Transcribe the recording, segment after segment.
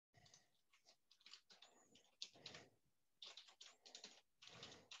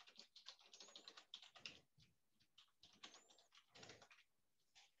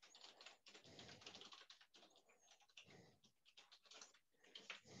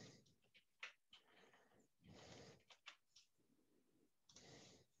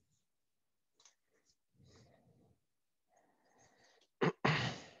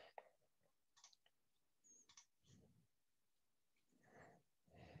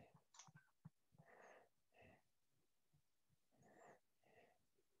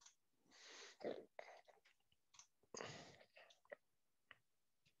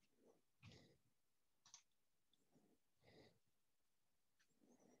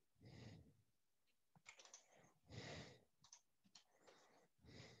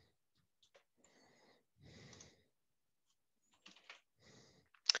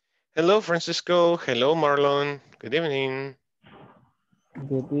Hello, Francisco. Hello, Marlon. Good evening.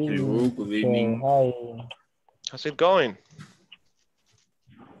 Good Hello, evening, good teacher. evening. Hi. How's it going?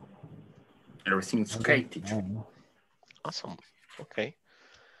 Everything's okay, teacher. Awesome. Okay,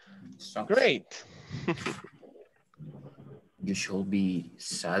 So, great. you should be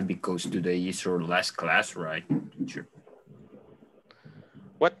sad because today is our last class, right, teacher?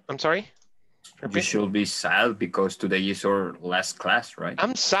 What? I'm sorry? You Repeat. should be sad because today is our last class, right?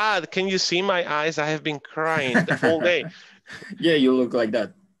 I'm sad. Can you see my eyes? I have been crying the whole day. Yeah, you look like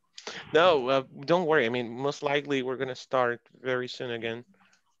that. No, don't worry. I mean, most likely we're going to start very soon again.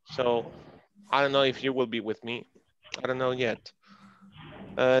 So I don't know if you will be with me. I don't know yet.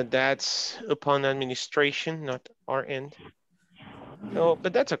 That's upon administration, not our end. No,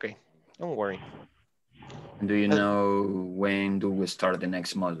 but that's okay. Don't worry. Do you know when do we start the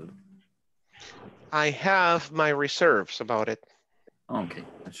next module? I have my reserves about it. Okay,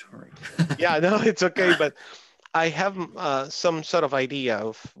 that's all right. Yeah, no, it's okay, but I have some sort of idea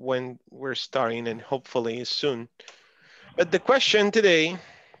of when we're starting and hopefully soon. But the question today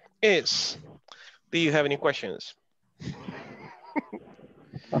is, do you have any questions?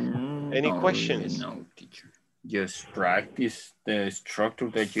 Any No, really, questions? no, teacher. Just practice the structure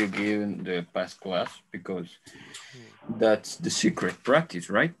that you give in the past class because that's the secret practice,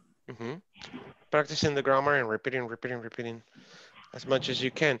 right? Mm-hmm. Practicing the grammar and repeating as much as you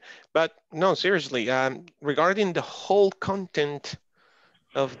can. But no, seriously, regarding the whole content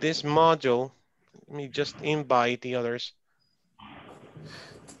of this module, let me just invite the others.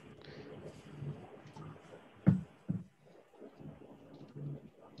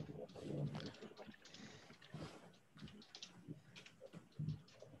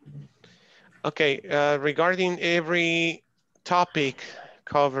 Okay, regarding every topic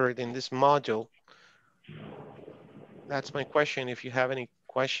covered in this module, that's my question. If you have any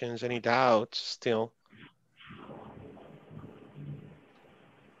questions, any doubts still.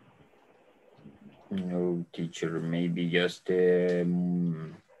 No, teacher, maybe just the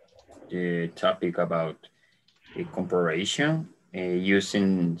topic about a comparison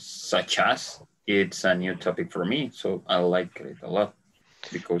using such as. It's a new topic for me, so I like it a lot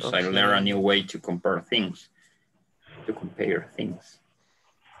because I learn a new way to compare things, to compare things.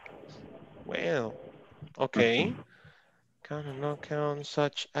 Well, okay. Count and not count,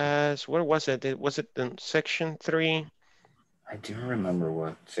 such as, where was it? Was it in section 3? I don't remember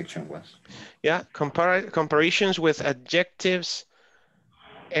what section was. Yeah, comparisons with adjectives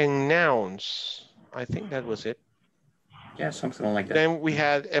and nouns. I think that was it. Yeah, something like that. Then we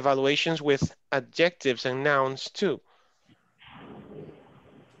had evaluations with adjectives and nouns too.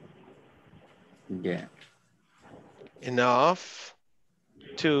 Yeah. Enough,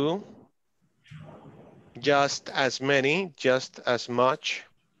 to, just as many, just as much.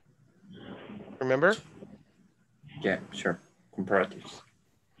 Remember? Yeah, sure. Comparatives.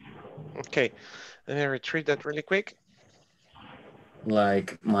 Okay, let me retrieve that really quick.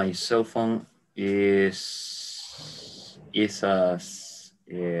 Like my cell phone is as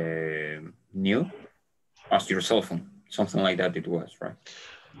new as your cell phone. Something like that it was, right?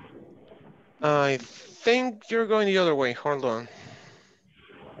 I think you're going the other way. Hold on.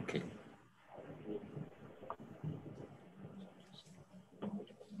 Okay.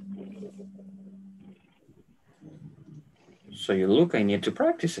 So you look, I need to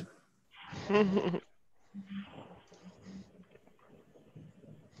practice it.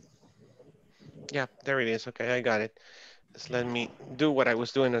 Yeah, there it is. Okay, I got it. Just let me do what I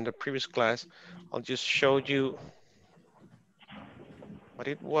was doing in the previous class. I'll just show you what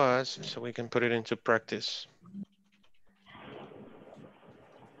it was so we can put it into practice.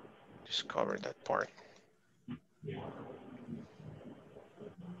 Just cover that part.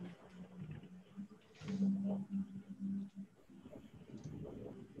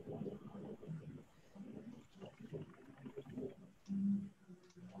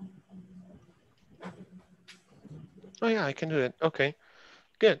 Oh yeah, I can do it. Okay,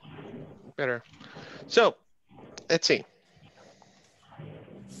 good, better. So let's see.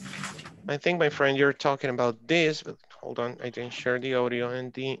 I think, my friend, you're talking about this, but hold on, I didn't share the audio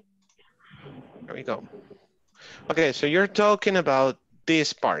and the, there we go. Okay, so you're talking about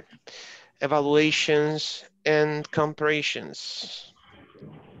this part, evaluations and comparisons.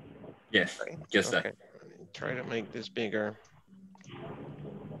 Yes, Right? just Okay, that. let me try to make this bigger.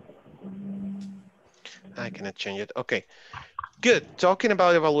 I cannot change it. Okay, good. Talking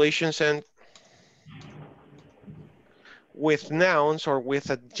about evaluations and with nouns or with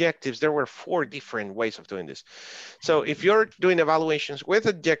adjectives, there were 4 different ways of doing this. So if you're doing evaluations with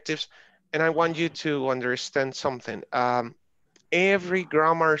adjectives, and I want you to understand something, every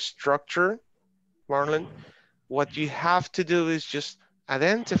grammar structure, Marlon, what you have to do is just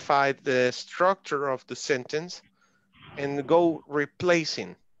identify the structure of the sentence and go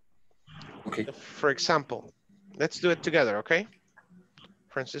replacing. Okay. For example, let's do it together, okay?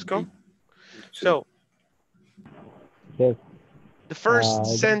 Francisco? Okay. So Yes. the first Uh,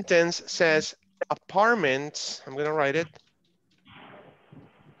 sentence says apartments, I'm gonna write it,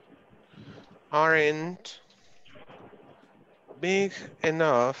 aren't big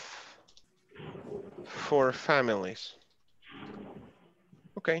enough for families.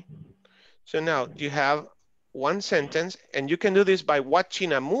 Okay, so now you have one sentence and you can do this by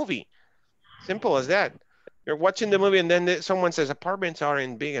watching a movie. Simple as that. You're watching the movie and then someone says apartments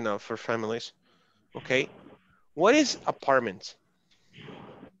aren't big enough for families. Okay, what is apartments?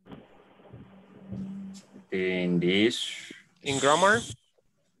 In this In grammar,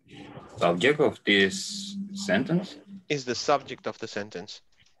 subject of this sentence, is the subject of the sentence.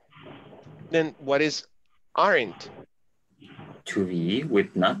 Then what is aren't? to be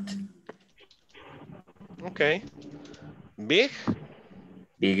with not. Okay, big,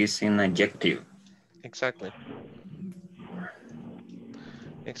 Big is an adjective. exactly.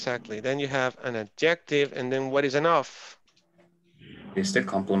 Exactly. Then you have an adjective, and then what is enough? Is the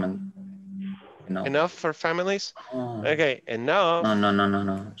complement. Enough. Enough for families? Oh. Okay, enough.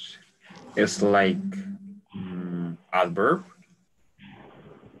 No. It's like adverb.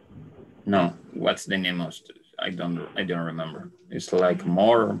 No, what's the name of it? I don't remember. It's like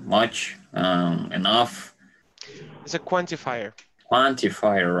more, much, enough. It's a quantifier.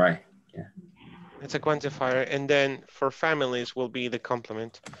 Quantifier, right? Yeah. It's a quantifier, and then for families will be the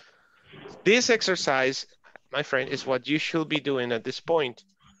complement. This exercise, my friend, is what you should be doing at this point.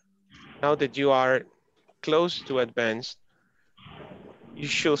 Now that you are close to advanced, you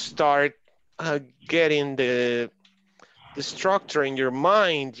should start getting the structure in your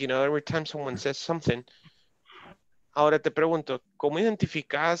mind, you know, every time someone says something. Ahora te pregunto, ¿cómo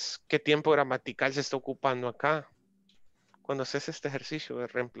identificas qué tiempo gramatical se está ocupando acá? Cuando haces este ejercicio de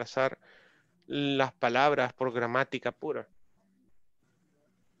reemplazar las palabras por gramática pura.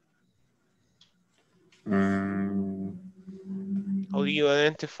 How do you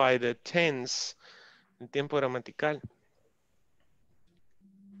identify the tense, el tiempo gramatical?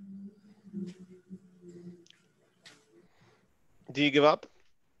 Do you give up?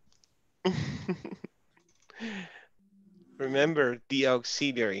 Remember the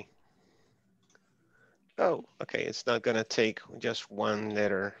auxiliary. Oh, okay, it's not gonna take just one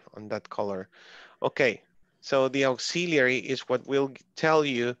letter on that color. Okay, so the auxiliary is what will tell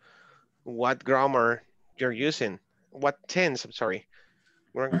you what grammar you're using, what tense, I'm sorry,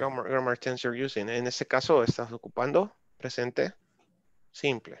 what grammar tense you're using. En este caso, estás ocupando presente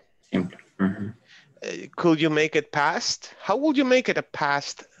simple. Simple. Could you make it past? How would you make it a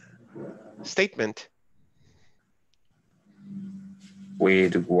past statement?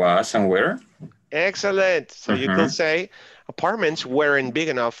 With was and were. Excellent. So you could say apartments weren't big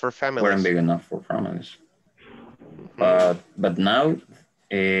enough for families. Weren't big enough for families. But now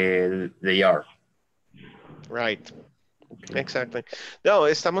they are. Right. Exactly. No,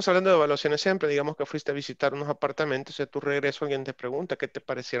 estamos hablando de evaluaciones siempre. Digamos que fuiste a visitar unos apartamentos y a tu regreso alguien te pregunta qué te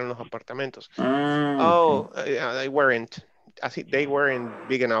parecieron los apartamentos. They weren't. I think they weren't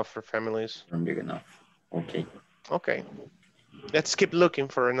big enough for families. Weren't big enough. Okay. Okay. Let's keep looking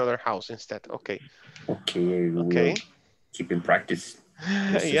for another house instead. Okay. Okay. Okay. Keep in practice.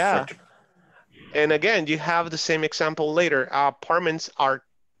 Yeah. And again, you have the same example later. Apartments are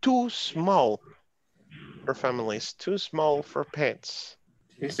too small for families, too small for pets.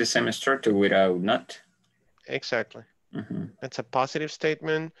 It's the same structure without not. Exactly. That's a positive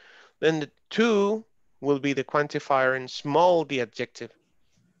statement. Then the too will be the quantifier and small the adjective.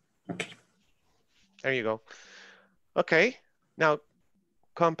 Okay. There you go. Okay. Now,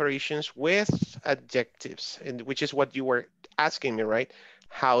 comparisons with adjectives, which is what you were asking me, right?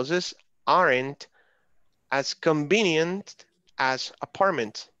 Houses aren't as convenient as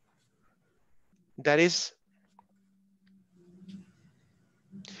apartments. That is,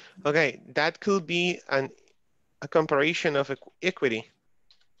 okay, that could be a comparison of equity.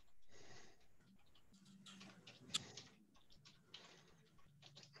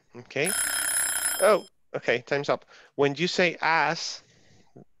 Okay. Oh, okay, time's up. When you say as,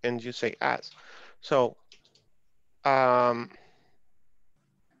 and you say as, so then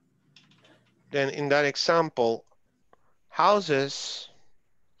in that example, houses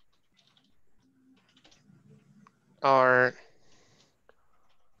are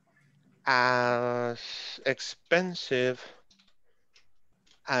as expensive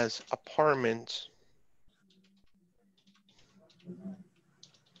as apartments.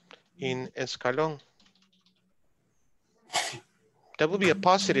 in Escalón. That would be a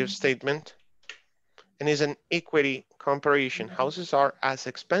positive statement and is an equity comparison. Houses are as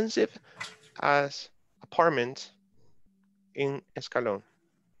expensive as apartments in Escalón.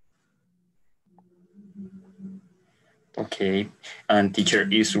 Okay, and teacher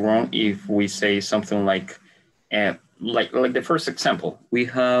is wrong if we say something like the first example. We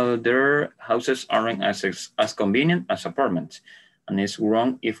have their houses aren't as convenient as apartments, and it's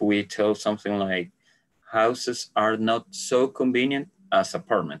wrong if we tell something like houses are not so convenient as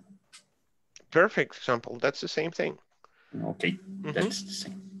apartment. Perfect example. That's the same thing. Okay, that's the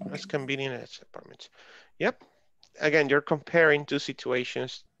same. Okay. As convenient as apartments. Yep. Again, you're comparing two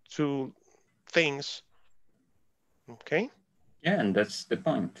situations, two things. Okay. Yeah, and that's the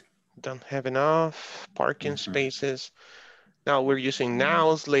point. Don't have enough parking spaces. Now we're using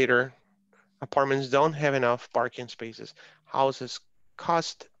nows later. Apartments don't have enough parking spaces. Houses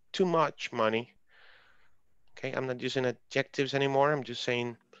cost too much money. Okay, I'm not using adjectives anymore. I'm just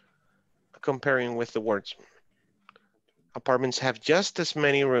saying, comparing with the words. Apartments have just as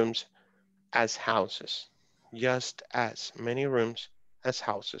many rooms as houses. Just as many rooms as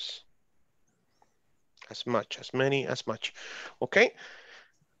houses. As much, as many, as much. Okay.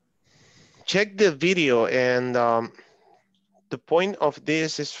 Check the video, and the point of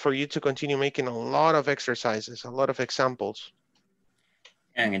this is for you to continue making a lot of exercises, a lot of examples.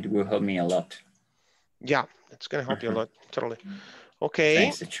 And it will help me a lot. Yeah, it's going to help you a lot. Totally. Okay.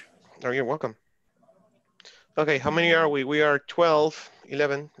 Thanks, teacher. Oh, you're welcome. Okay, how many are we? We are 12,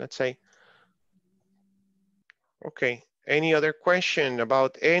 11, let's say. Okay, any other question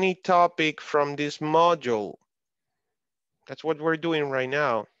about any topic from this module? That's what we're doing right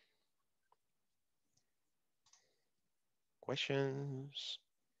now. Questions?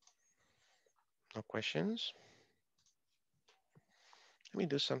 No questions? Let me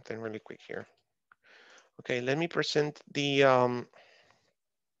do something really quick here. Okay, let me present the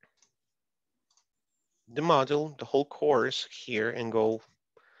module, the whole course here, and go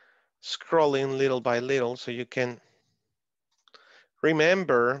scrolling little by little so you can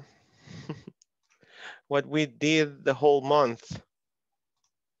remember what we did the whole month.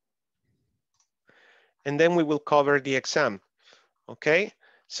 And then we will cover the exam. Okay,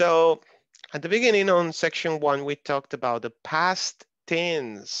 so at the beginning on section 1, we talked about the past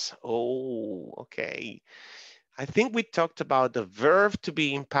tense. Oh, okay. I think we talked about the verb to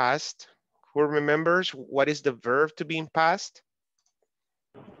be in past. Who remembers what is the verb to be in past?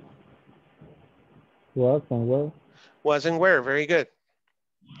 Was and were. Was and were, very good.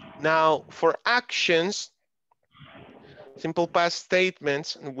 Now for actions, simple past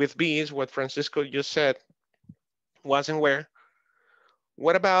statements with be is what Francisco just said, was and were.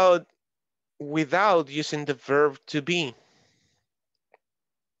 What about without using the verb to be?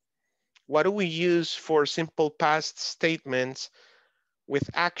 What do we use for simple past statements with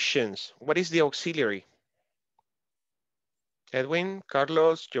actions? What is the auxiliary? Edwin,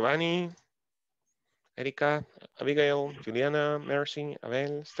 Carlos, Giovanni, Erika, Abigail, Juliana, Mercy,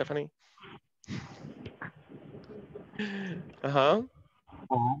 Abel, Stephanie. Uh-huh.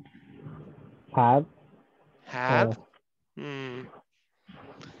 Have. Have.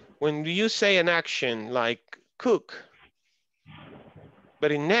 When you say an action like cook,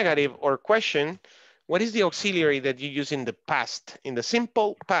 but in negative or question, what is the auxiliary that you use in the past, in the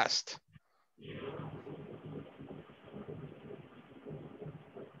simple past?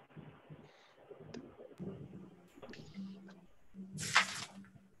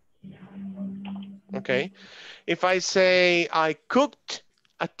 Okay, if I say I cooked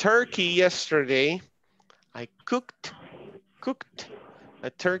a turkey yesterday, I cooked a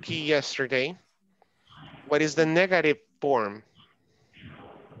turkey yesterday, what is the negative form?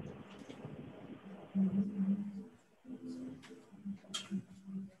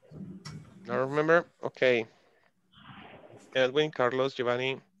 Now remember? Okay. Edwin, Carlos,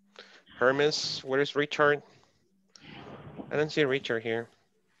 Giovanni, Hermes, where is Richard? I don't see Richard here.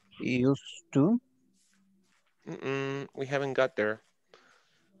 Used to. We haven't got there.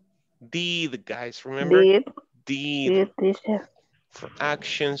 Did, guys, remember? Did. teacher. For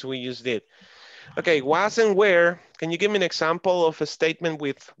actions, we use did. Okay, was and where. Can you give me an example of a statement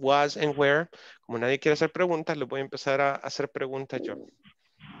with was and where? Como nadie quiere hacer preguntas, le voy a empezar a hacer preguntas yo.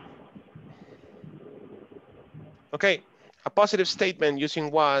 Okay, a positive statement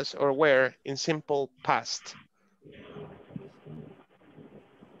using was or where in simple past.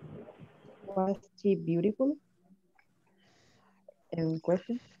 Was she beautiful?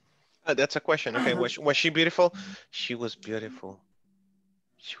 Question. That's a question. Okay, was she beautiful? She was beautiful.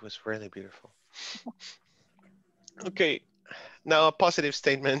 She was really beautiful. Okay, Now a positive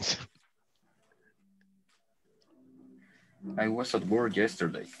statement. I was at work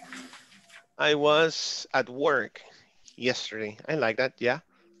yesterday. I was at work yesterday. I like that. Yeah.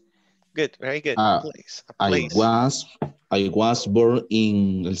 Good. Very good. Place. A I place. was born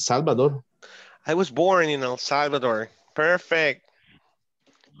in El Salvador. I was born in El Salvador. Perfect.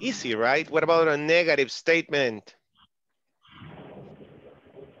 Easy, right? What about a negative statement?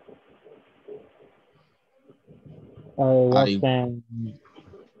 I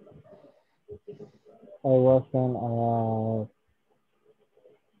wasn't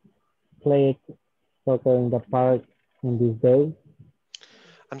played soccer in the park in this day.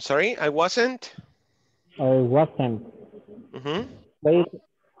 I'm sorry, I wasn't? I wasn't Mm-hmm.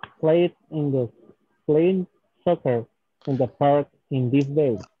 played soccer in the park in this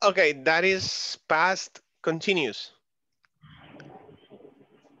day. Okay, that is past continuous.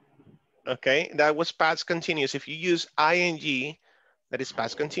 Okay, that was past continuous. If you use ing, that is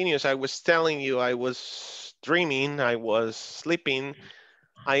past continuous. I was telling you I was dreaming, I was sleeping,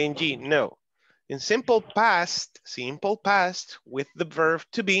 ing, no. In simple past with the verb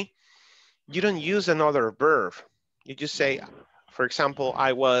to be, you don't use another verb. You just say, for example,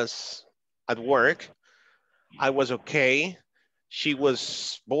 I was at work, I was okay, she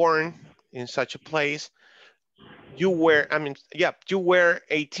was born in such a place, you were, you were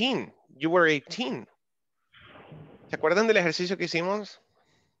 18, you were 18. ¿Se acuerdan del ejercicio que hicimos?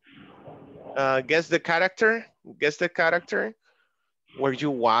 Guess the character, Were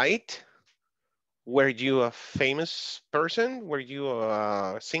you white? Were you a famous person? Were you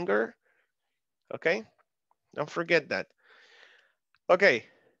a singer? Okay, don't forget that. Okay,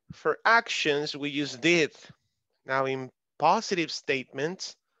 for actions, we use did. Now in positive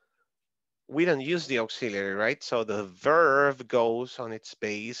statements, we don't use the auxiliary, right? So the verb goes on its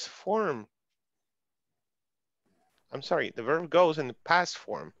base form. I'm sorry, the verb goes in the past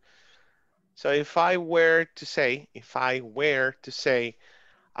form. So if I were to say, yo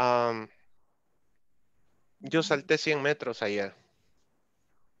salté 100 metros ayer.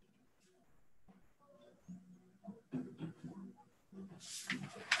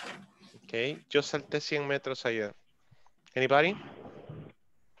 Okay, yo salté 100 metros ayer. Anybody?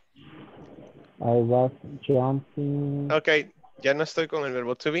 I was jumping. Ok, ya no estoy con el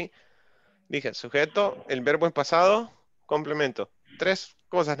verbo to be. Dije sujeto, el verbo en pasado, complemento. 3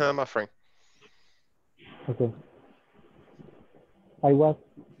 cosas nada más, Frank. Okay. I was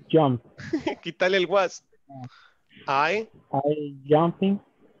jumped. Quítale el was. I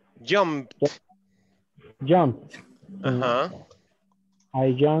Jumped. Ajá.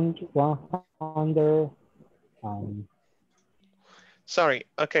 I jumped 100. Sorry.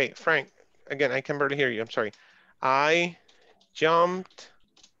 Okay, Frank. Again, I can barely hear you. I'm sorry. I jumped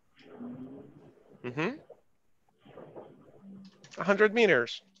 100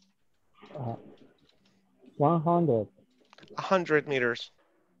 meters. 100. 100 meters.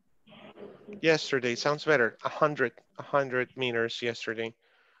 Yesterday. Sounds better. 100 meters yesterday.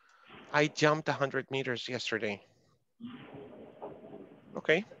 I jumped 100 meters yesterday.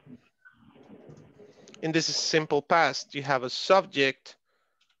 Okay. And this is simple past. You have a subject,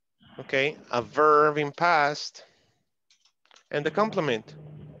 okay, a verb in past, and the complement.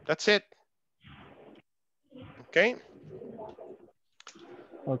 That's it. Okay.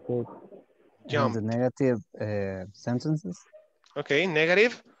 Okay. Jump. And the negative sentences? Okay,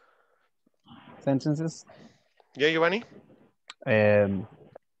 negative. Sentences? Yeah, Giovanni? I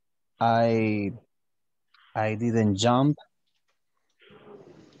didn't jump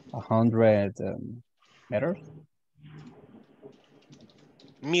 100 meters.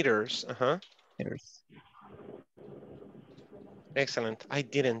 Meters, Meters. Excellent. I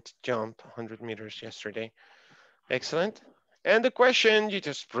didn't jump 100 meters yesterday. Excellent. And the question, you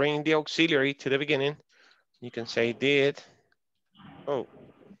just bring the auxiliary to the beginning. You can say did. Oh,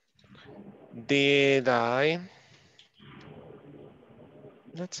 did I?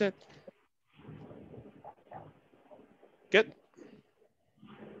 That's it. Good.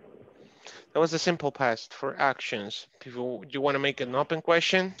 That was the simple past for actions. People, you want to make an open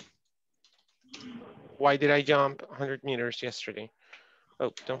question? Why did I jump 100 meters yesterday?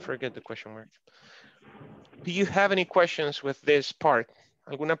 Oh, don't forget the question mark. Do you have any questions with this part?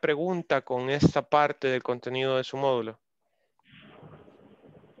 ¿Alguna pregunta con esta parte del contenido de su módulo?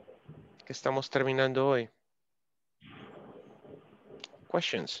 Que estamos terminando hoy.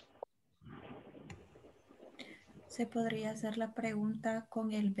 Questions. Se podría hacer la pregunta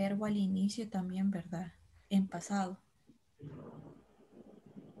con el verbo al inicio también, ¿verdad? En pasado.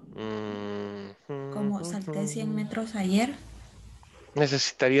 Como salté 100 metros ayer.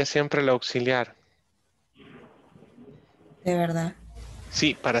 Necesitaría siempre el auxiliar. De verdad.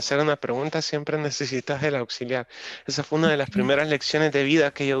 Sí, para hacer una pregunta siempre necesitas el auxiliar. Esa fue una de las Ok. primeras lecciones de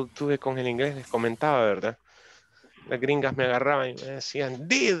vida que yo tuve con el inglés. Les comentaba, ¿verdad? Las gringas me agarraban y me decían,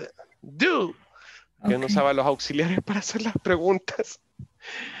 did, do. Yo no Ok. usaba los auxiliares para hacer las preguntas.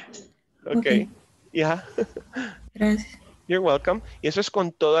 Ok, Ok. ya, Gracias. you're welcome. Y eso es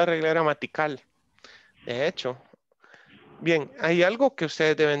con toda regla gramatical. De hecho, bien, hay algo que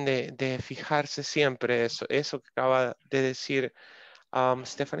ustedes deben de fijarse siempre, eso que acaba de decir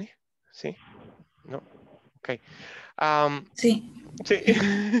Stephanie. ¿Sí? ¿No? Ok. Sí. Sí.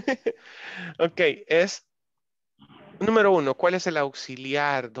 Ok, es número uno, ¿cuál es el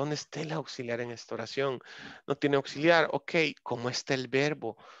auxiliar? ¿Dónde está el auxiliar en esta oración? No tiene auxiliar. Ok, ¿cómo está el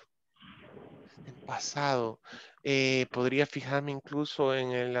verbo? En pasado. Podría fijarme incluso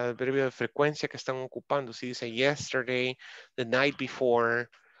en el adverbio de frecuencia que están ocupando. Si dice yesterday, the night before,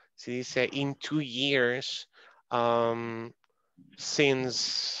 si dice in 2 years,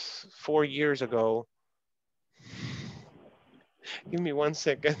 since 4 years ago. Give me 1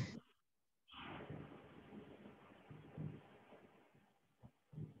 second.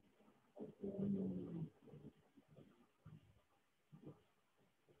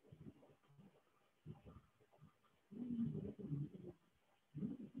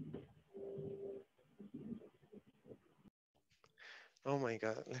 Oh my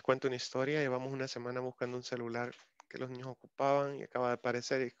God, les cuento una historia. Llevamos una semana buscando un celular que los niños ocupaban y acaba de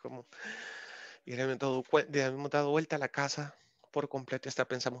aparecer y es como, y le hemos dado vuelta a la casa por completo. Hasta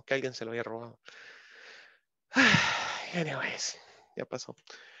pensamos que alguien se lo había robado. Anyways, ya pasó.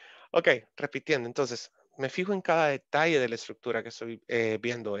 Ok, repitiendo. Entonces, me fijo en cada detalle de la estructura que estoy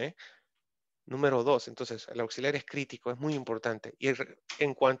viendo, ¿eh? Número dos, entonces, el auxiliar es crítico, es muy importante. Y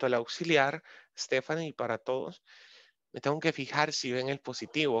en cuanto al auxiliar, Stephanie, y para todos, me tengo que fijar si ven el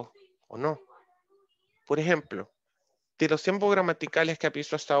positivo o no. Por ejemplo, de los tiempos gramaticales que has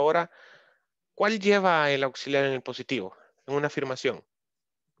visto hasta ahora, ¿cuál lleva el auxiliar en el positivo? En una afirmación.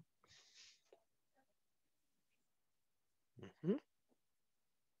 Ujú.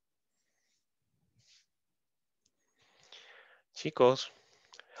 Chicos,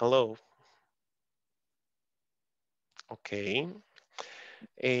 hello. Ok.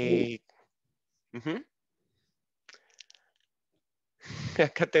 Eh, ujú.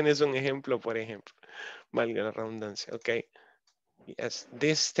 Acá tenés un ejemplo, por ejemplo. Valga la redundancia. Ok. Yes,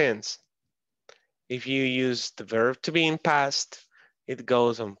 this tense. If you use the verb to be in past, it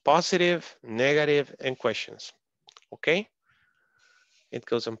goes on positive, negative, and questions. Okay? It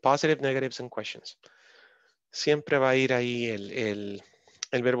goes on positive, negatives, and questions. Siempre va a ir ahí el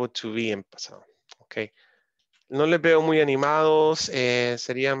verbo to be en pasado. Ok. No les veo muy animados.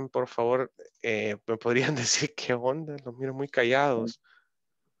 Serían, por favor, me podrían decir qué onda. Los miro muy callados.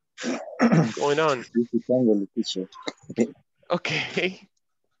 What's going on? Ok.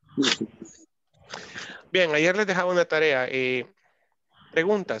 Bien, ayer les dejaba una tarea.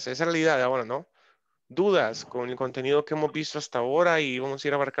 Preguntas, esa es la idea de ahora, ¿no? Dudas con el contenido que hemos visto hasta ahora y vamos a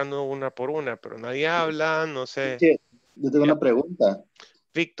ir abarcando una por una, pero nadie habla, no sé. Che, yo tengo Yep. una pregunta.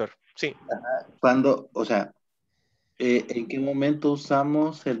 Víctor, sí. Cuando, o sea, ¿en qué momento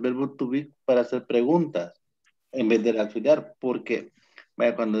usamos el verbo to be para hacer preguntas en vez del auxiliar? Porque,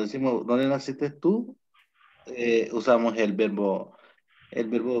 vaya, cuando decimos, ¿dónde naciste tú? Usamos el verbo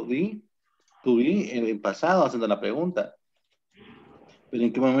be, to be en pasado haciendo la pregunta. Pero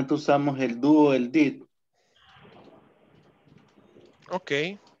 ¿en qué momento usamos el do o el did? Ok.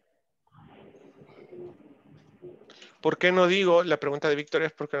 ¿Por qué no digo, la pregunta de Víctor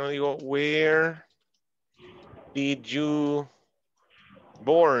es por qué no digo, where did you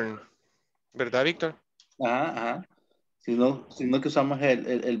born? ¿Verdad, Víctor? Ajá, ajá. Sino que usamos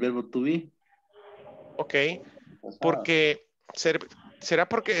el verbo to be. Ok. Pasado. Porque, ¿será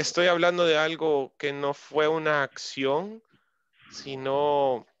porque estoy hablando de algo que no fue una acción,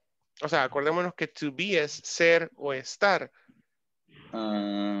 sino, o sea, acordémonos que to be es ser o estar.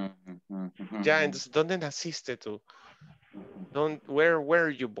 Ah, ujú, Ya, ujú. entonces, ¿dónde naciste tú? Where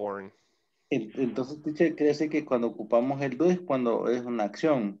were you born? Entonces, teacher, quiere decir que cuando ocupamos el do es cuando es una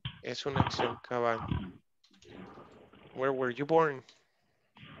acción. Es una acción cabal. Where were you born?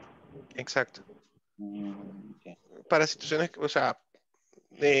 Exacto. Ok. Para situaciones, o sea,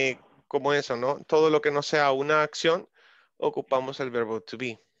 como eso, ¿no? Todo lo que no sea una acción, ocupamos el verbo to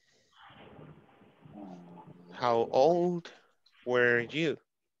be. How old were you?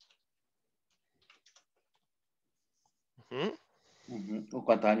 Ujú. Ujú. ¿O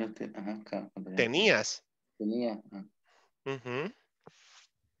cuántos años, cuántos años Tenías. tenía? Ajá. Ujú.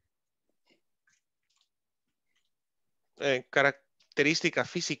 Características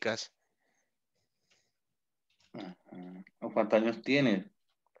físicas. Ajá. ¿O cuántos años tienes?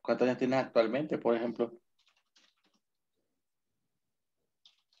 ¿Cuántos años tienes actualmente, por ejemplo?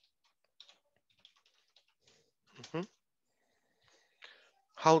 Ujú.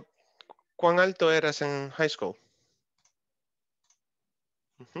 ¿Cuán alto eras en high school?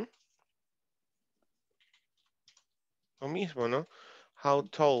 Ujú. Lo mismo, ¿no? How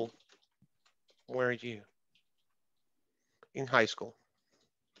tall were you in high school?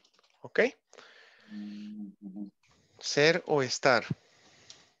 ¿Ok? Ser o estar.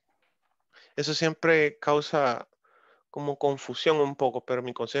 Eso siempre causa como confusión un poco, pero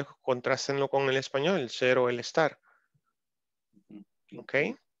mi consejo, contrástenlo con el español, el ser o el estar. ¿Ok?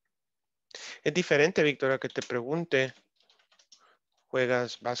 Es diferente, Victoria, que te pregunte,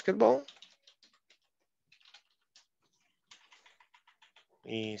 ¿juegas básquetbol?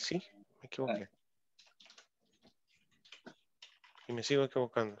 Y sí, me equivoqué. Y me sigo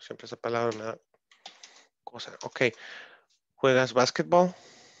equivocando. Siempre esa palabra me da cosa. Ok. ¿Juegas básquetbol?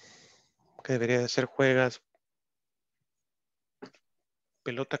 Que debería de ser juegas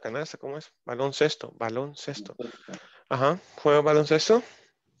pelota canasta, ¿cómo es? Baloncesto, baloncesto. Ajá. ¿Juego baloncesto?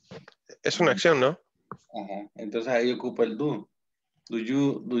 Es una acción, ¿no? Ajá. Entonces ahí ocupa el do. Do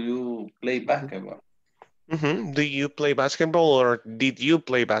you play basketball? Do you play basketball or did you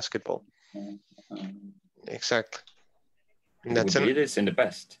play basketball? Exactly. And We did this in the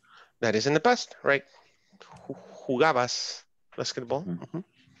past. that is in the past, right? Jugabas basketball.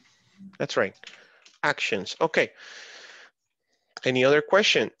 That's right. Actions. Okay. Any other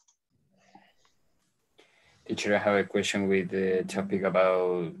question? Teacher, I have a question with the topic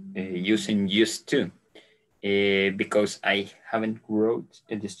about using used to. Because I haven't wrote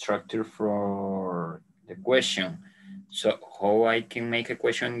the structure for the question. So how I can make a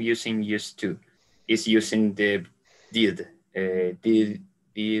question using used to is using the did.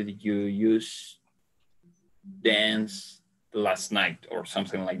 Did you use dance last night or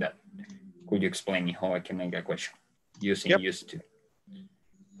something like that? Could you explain me how I can make a question using used to?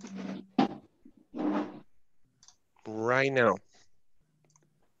 Right now.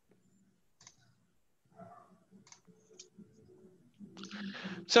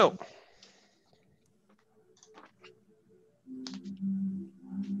 So,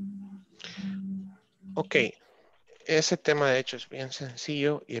 ok, ese tema de hecho es bien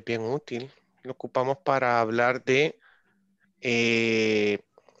sencillo y es bien útil. Lo ocupamos para hablar de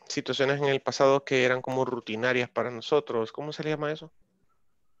situaciones en el pasado que eran como rutinarias para nosotros. ¿Cómo se le llama eso?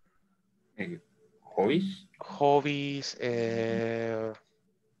 Hobbies. Hobbies,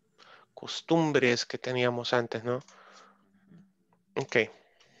 costumbres que teníamos antes, ¿no? Ok,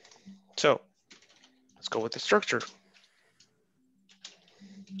 so, let's go with the structure.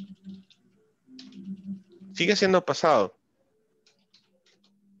 Sigue siendo pasado.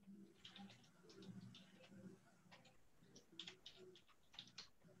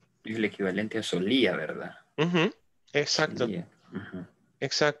 Es el equivalente a solía, ¿verdad? Exacto. Solía.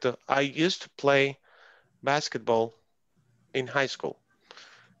 Exacto. I used to play basketball in high school.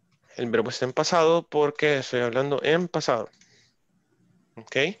 El verbo está en pasado porque estoy hablando en pasado.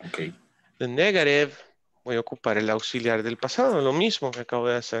 Ok. The negative, voy a ocupar el auxiliar del pasado, lo mismo que acabo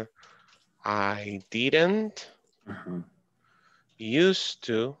de hacer. I didn't used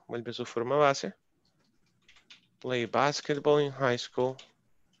to, vuelve a su forma base, play basketball in high school.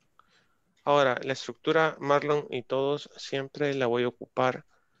 Ahora, la estructura Marlon y todos siempre la voy a ocupar,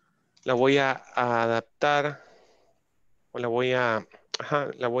 la voy a adaptar o la voy a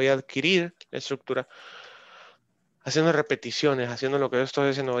adquirir, la estructura, haciendo repeticiones, haciendo lo que yo estoy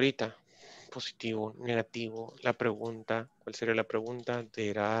haciendo ahorita. Positivo, negativo, la pregunta. ¿Cuál sería la pregunta?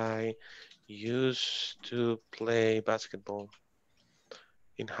 Did I used to play basketball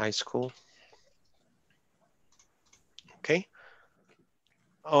in high school? Ok.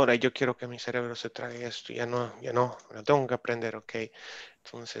 Ahora yo quiero que mi cerebro se trague esto. Ya no, lo tengo que aprender, ok.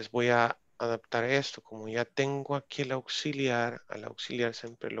 Entonces voy a adaptar esto. Como ya tengo aquí el auxiliar, al auxiliar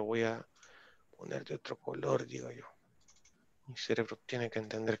siempre lo voy a poner de otro color, digo yo. Mi cerebro tiene que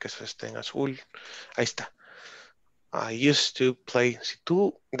entender que eso está en azul. Ahí está. I used to play. Si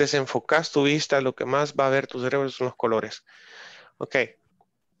tú desenfocas tu vista, lo que más va a ver tu cerebro son los colores. Ok.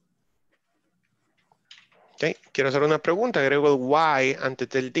 Okay. Quiero hacer una pregunta. Agrego el why antes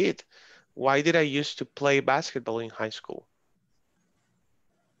del did. Why did I used to play basketball in high school?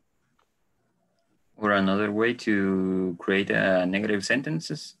 Or another way to create a negative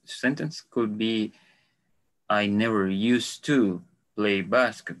sentence could be, I never used to play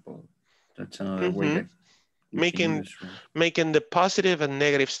basketball. That's another way that we can use. Making the positive and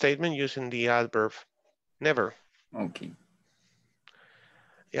negative statement using the adverb never. Okay.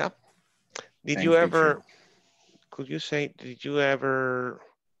 Yeah. Did you ever Could you say, did you ever,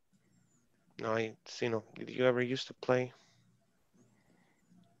 no, did you ever used to play?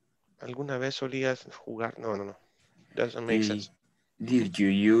 ¿Alguna vez solías jugar? No, no, no. Doesn't make sense. Did you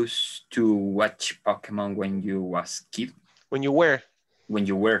used to watch Pokemon when you was kid? When you were? When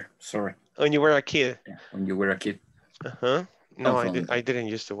you were, sorry. When you were a kid? Yeah, when you were a kid. Uh-huh. No, I didn't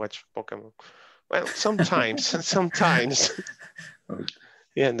used to watch Pokemon. Well, sometimes, sometimes. Okay.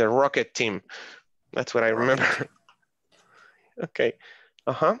 Yeah, the Rocket Team. That's what I remember. Okay.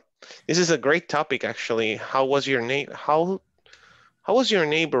 Uh-huh. This is a great topic, actually. How was your neighbor? How was your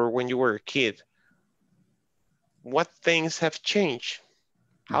neighbor when you were a kid? What things have changed?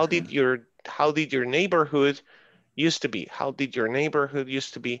 How did your neighborhood used to be? How did your neighborhood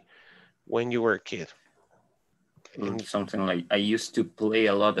used to be when you were a kid? And something like, I used to play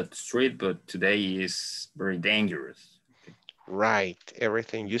a lot at the street, but today is very dangerous. Right.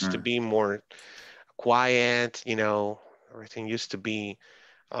 Everything used to be more quiet, you know, everything used to be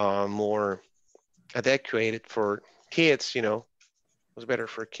more adequate for kids, you know, it was better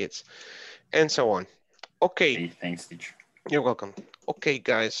for kids, and so on. Okay. Hey, thanks, teacher. You're welcome. Okay,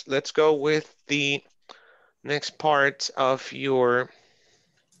 guys, let's go with the next part of your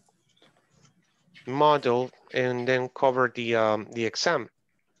model and then cover the exam.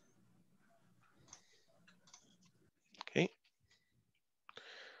 Okay.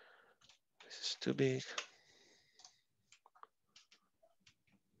 This is too big.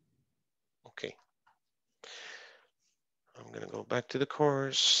 Okay. I'm gonna go back to the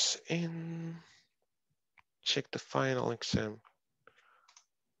course and check the final exam.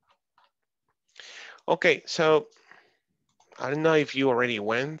 Okay, so I don't know if you already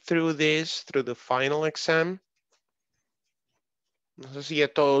went through this, through the final exam. No sé si ya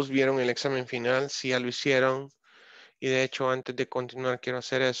todos vieron el examen final, si ya lo hicieron. Y de hecho, antes de continuar, quiero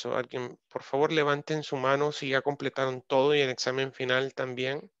hacer eso. Alguien, por favor, levanten su mano si ya completaron todo y el examen final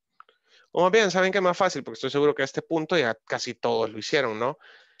también. O más bien, ¿saben qué es más fácil? Porque estoy seguro que a este punto ya casi todos lo hicieron, ¿no?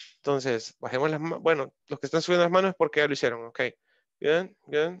 Entonces, bajemos las manos. Bueno, los que están subiendo las manos es porque ya lo hicieron, ok. Bien,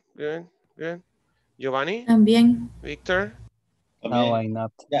 bien, bien, bien. Giovanni. También. Víctor. No, why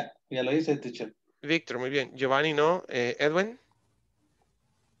not? Ya lo hice, teacher. Víctor, muy bien. Giovanni, no. Edwin.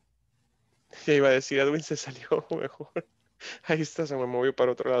 Ya iba a decir, Edwin se salió mejor. Ahí está, se me movió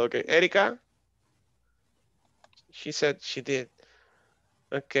para otro lado. Ok. Erika. She said she did.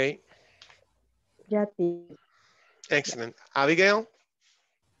 Ok. Ya, teacher. Excellent. Abigail.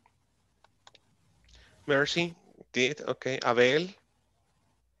 Mercy did. Okay. Abel.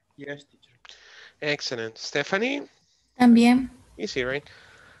 Yes, teacher. Excellent. Stephanie. También. Easy, right?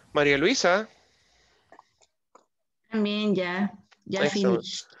 María Luisa. También ya Excellent.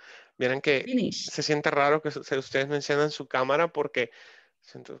 finish. Vieran que Finish. se siente raro que ustedes me enciendan su cámara porque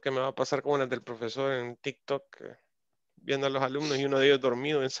siento que me va a pasar como las del profesor en TikTok, viendo a los alumnos y uno de ellos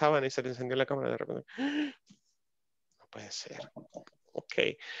dormido en sábana y se le encendió la cámara de repente. No puede ser.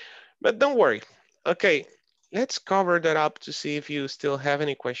 Okay. But don't worry. Okay. Let's cover that up to see if you still have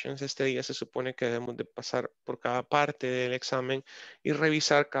any questions. Este día se supone que debemos de pasar por cada parte del examen y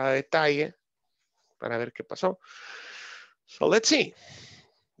revisar cada detalle para ver qué pasó. So let's see.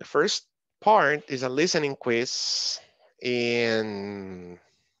 The first part is a listening quiz. And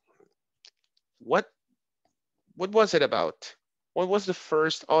what was it about? What was the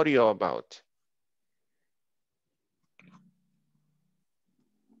first audio about?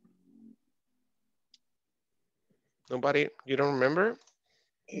 Nobody, you don't remember?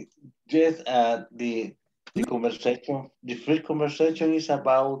 Yes, the conversation, the first conversation is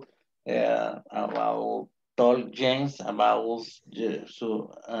about Tall James about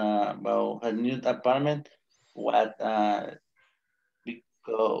about her new apartment. What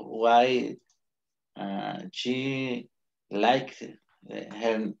because why she likes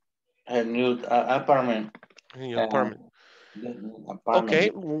her new apartment. New apartment. The new apartment. Okay,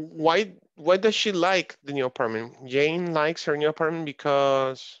 why does she like the new apartment? Jane likes her new apartment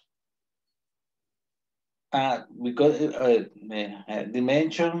because they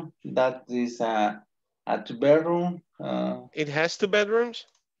mentioned that is a 2-bedroom. it has 2 bedrooms?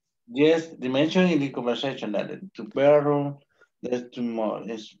 Yes, they mentioned in the conversation that the 2-bedroom, there's 2 more.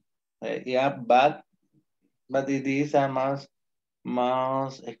 Yeah, but it is a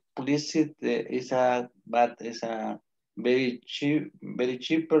most explicit. It's a very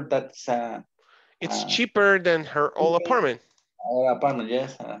cheaper. It's cheaper than her old apartment. Our apartment,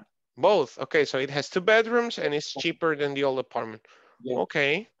 yes. Both. Okay, so it has 2 bedrooms and it's cheaper than the old apartment. Yeah.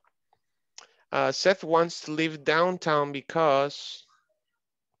 Okay. Seth wants to live downtown because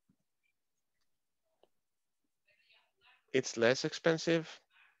it's less expensive.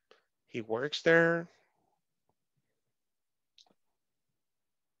 He works there.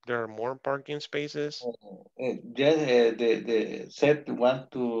 There are more parking spaces. Yes, the set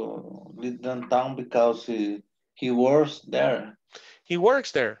want to live downtown because he works there. He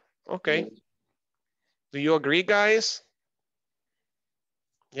works there. Okay. Yes. Do you agree, guys?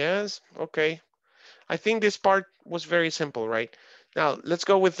 Yes. Okay. I think this part was very simple, right? Now let's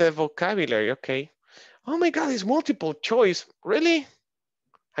go with the vocabulary. Okay. Oh my God, it's multiple choice. Really?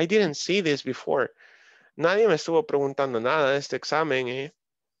 I didn't see this before. Nadie me estuvo preguntando nada de este examen,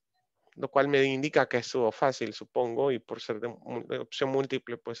 lo cual me indica que estuvo fácil, supongo, y por ser de opción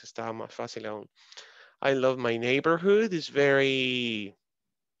múltiple, pues estaba más fácil aún. I love my neighborhood is very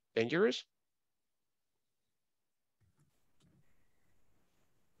dangerous.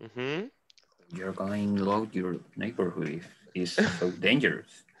 You're going low your neighborhood is so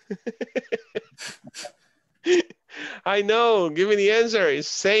dangerous. I know. Give me the answer. It's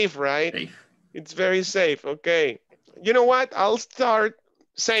safe, right? Safe. It's very safe. Okay. You know what? I'll start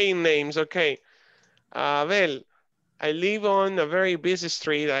saying names. Okay. Well, I live on a very busy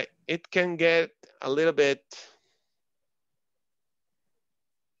street. It can get a little bit.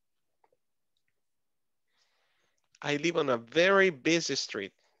 I live on a very busy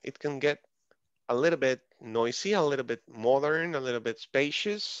street. It can get a little bit noisy, a little bit modern, a little bit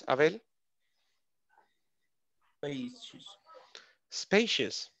spacious. Abel? Spacious.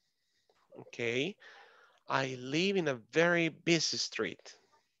 Spacious. Okay. I live in a very busy street.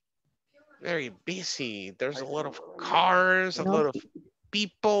 Very busy. There's a lot of cars, a lot of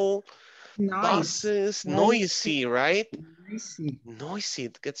people, buses, noisy, right?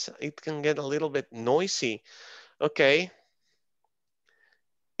 Noisy. It can get a little bit noisy. Okay.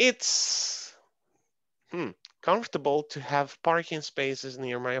 It's comfortable to have parking spaces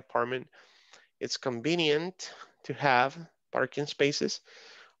near my apartment. It's convenient to have parking spaces.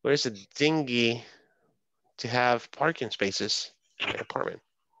 Where's a dingy to have parking spaces in my apartment?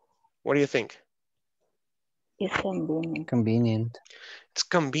 What do you think? It's convenient. Convenient. It's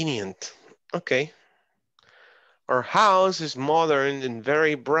convenient. Okay. Our house is modern and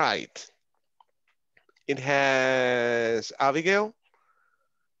very bright. It has, Abigail,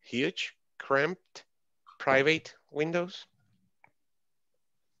 huge, cramped, private windows.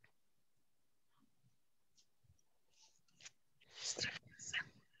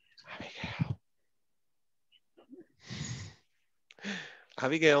 Abigail.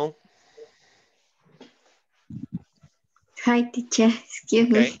 Abigail. Hi, teacher. Excuse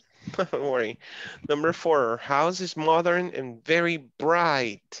Okay, me. don't worry. Number 4, our house is modern and very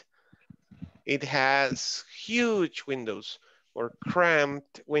bright. It has huge windows or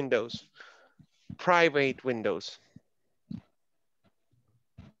cramped windows, private windows.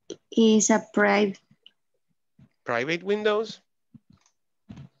 Is a private. Private windows?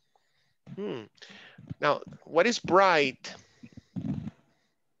 Now, what is bright?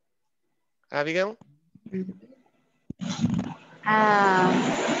 Abigail?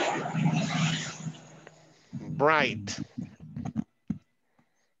 Bright.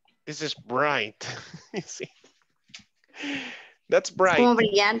 This is bright. You see? That's bright. Como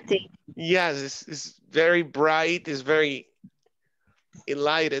brillante. Yes, it's very bright. It's very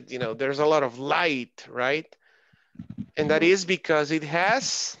lighted. You know, there's a lot of light, right? And that is because it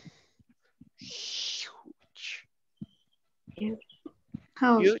has huge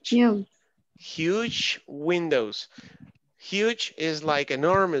windows. Huge is like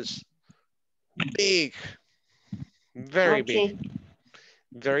enormous, big, very big,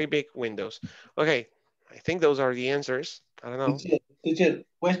 very big windows. Okay, I think those are the answers. I don't know. Teacher,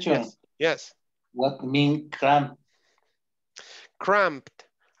 question. Yes. What mean cramped? Cramped,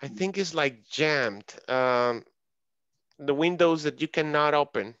 I think is like jammed. The windows that you cannot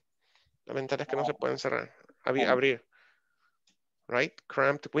open. Las ventanas que no se pueden cerrar, abrir. Right?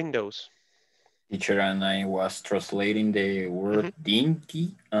 Cramped windows. Teacher, and I was translating the word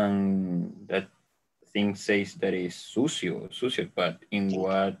dinky, and that thing says that is sucio, but in dinky.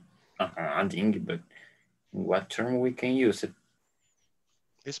 What, dinky, but in what term we can use it?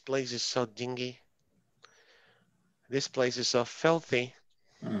 This place is so dingy. This place is so filthy.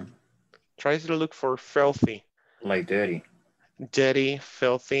 Try to look for filthy. Like dirty. Dirty,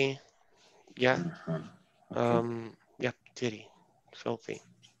 filthy. Yeah. Okay. Yeah, dirty, filthy.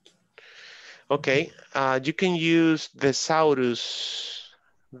 Okay, you can use thesaurus.com,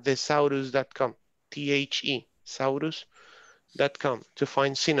 T-H-E, saurus.com to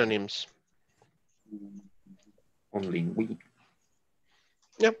find synonyms. Only we.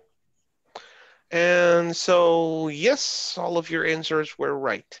 Yep. And so, yes, all of your answers were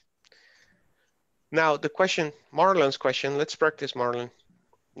right. Now, the question, Marlon's question, let's practice, Marlon.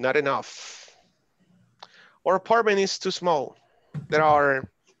 Not enough. Our apartment is too small. There are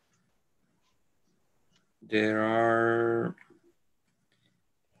There are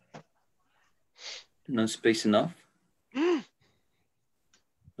no space enough.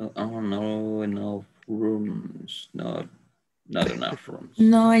 No, oh, no enough rooms. Not enough rooms.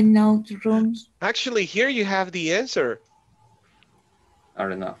 No enough rooms. Actually, here you have the answer.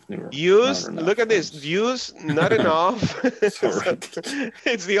 Not enough. Use, not enough look at this, rooms. use not enough. Sorry.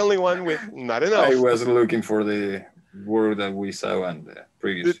 It's the only one with not enough. I was looking for the word that we saw on the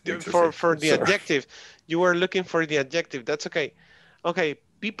previous exercise. For the adjective. You were looking for the adjective. That's okay. Okay,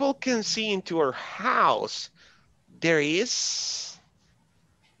 people can see into our house. There is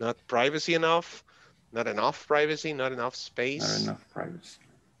not privacy enough, not enough privacy, not enough space. Not enough privacy.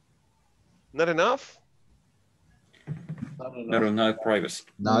 Not enough? Not enough privacy.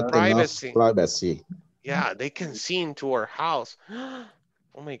 Not Privacy. enough privacy. Yeah, they can see into our house.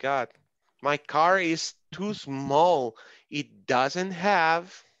 Oh my God. My car is too small. It doesn't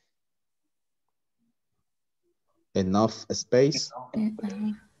have Enough space.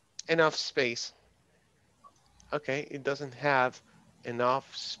 enough space. Okay, it doesn't have enough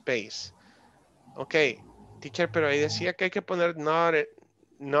space. Okay, teacher, pero ahí decía que hay que poner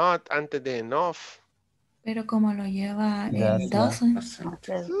not antes de enough. Pero como lo lleva That's el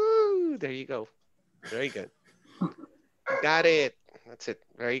doesn't. Ooh, there you go. Very good. Got it. That's it.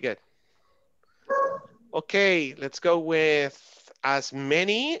 Very good. Okay, let's go with as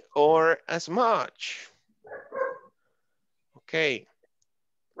many or as much. Okay.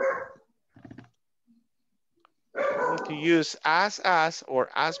 We need to use as or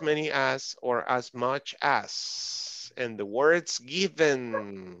as many as or as much as. And the words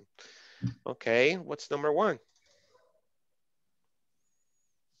given. Okay, what's number one?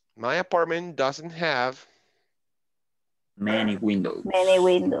 My apartment doesn't have many windows. Many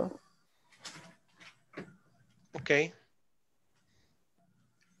windows. Okay.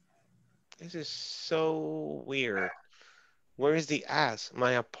 This is so weird. Where is the as?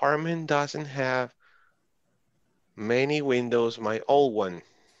 My apartment doesn't have many windows. My old one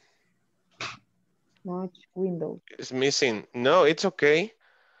Much windows. is missing. No, it's okay.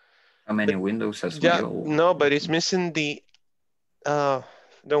 How many windows has Yeah, my old? no, but it's missing the, don't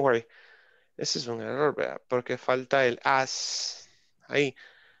worry. Ese es un error, ¿verdad? Porque falta el as. Ahí.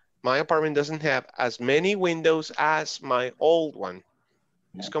 My apartment doesn't have as many windows as my old one.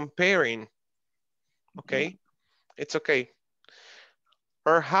 It's comparing. Okay, it's okay.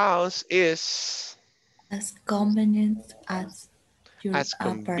 Her house is As convenient as your as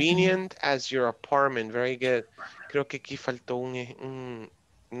convenient as your apartment. Very good. Creo que aquí faltó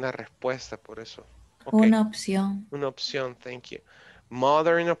una respuesta por eso. Okay. Una opción. Una opción, thank you.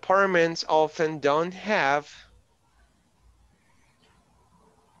 Modern apartments often don't have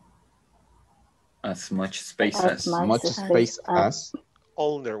as much space As as. much space as.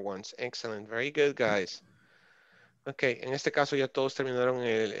 older ones. Excellent. Very good, guys. Ok, en este caso ya todos terminaron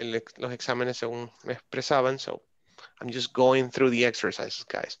los exámenes según me expresaban, so I'm just going through the exercises,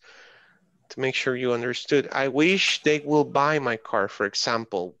 guys, to make sure you understood. I wish they will buy my car, for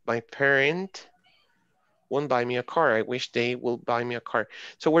example. My parent won't buy me a car. I wish they will buy me a car.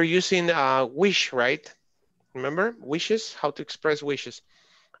 So we're using wish, right? Remember? Wishes, how to express wishes.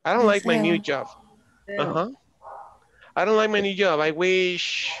 I don't like my new job. I don't like my new job. I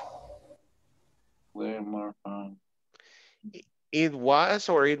wish We're more fun. it was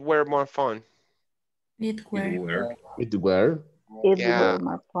or it were more fun. It were. It were. Yeah,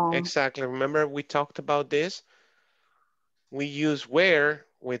 more fun. exactly. Remember we talked about this? We use were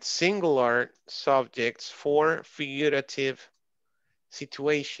with singular subjects for figurative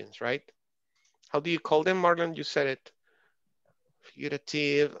situations, right? How do you call them, Marlon? You said it.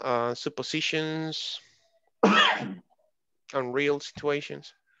 Figurative suppositions, unreal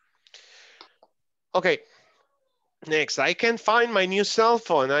situations. Okay, next. I can find my new cell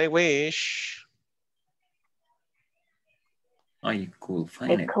phone. I wish. I could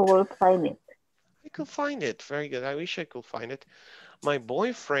find it. I could find it. I could find it. Very good. I wish I could find it. My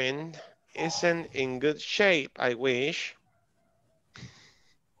boyfriend isn't in good shape. I wish.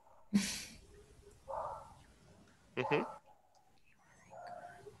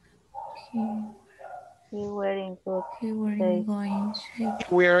 We were in good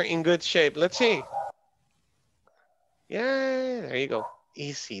shape. We're in good shape. Let's see. Yeah, there you go.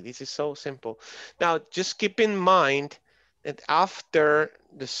 Easy. This is so simple. Now, just keep in mind that after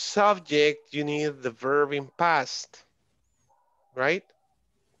the subject, you need the verb in past, right?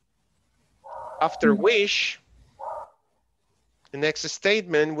 After wish, the next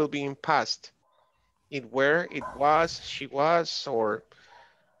statement will be in past. It were, it was, she was, or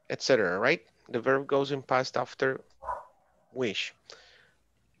etc., right? The verb goes in past after wish.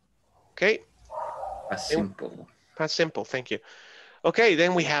 Okay. Past simple. Past simple, thank you. Okay,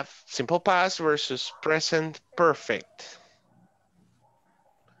 then we have simple past versus present perfect.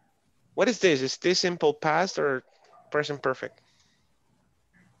 What is this? Is this simple past or present perfect?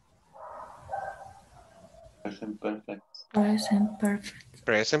 Present perfect. Present perfect.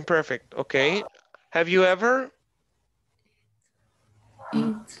 Present perfect, okay. Have you ever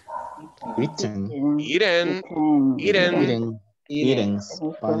Eat. Eaten. Eaten. Eating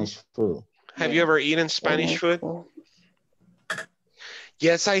Spanish food. Have you ever eaten Spanish food?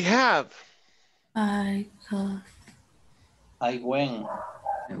 Yes, I have. I got. I went.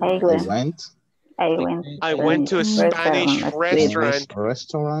 I went to a Spanish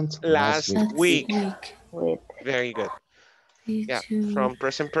restaurant last week. With Very good. Yeah, from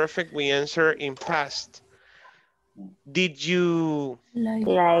present perfect, we answer in past. Did you like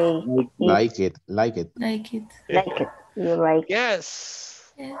it? like it. You like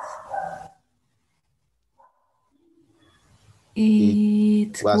Yes. Yes.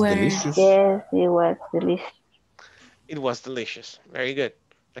 It was were. delicious. Yes, it was delicious. It was delicious. Very good.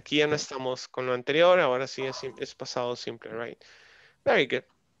 Aquí ya no estamos con lo anterior, ahora sí es pasado simple, right? Very good.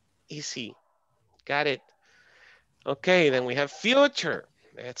 Easy. Got it. Okay, then we have future.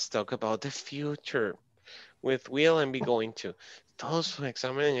 Let's talk about the future. With will and be going to. Todo su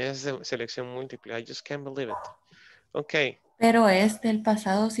examen es de selección múltiple. I just can't believe it. Okay. Pero el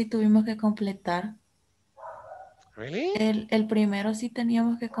pasado sí tuvimos que completar. Really? El primero sí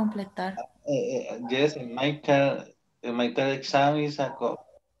teníamos que completar. Yes, in my term exam is a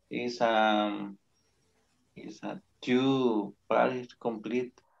two parts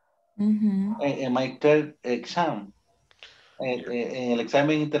complete. En my term exam, en el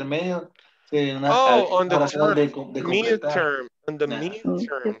examen intermedio, on the term de midterm. On the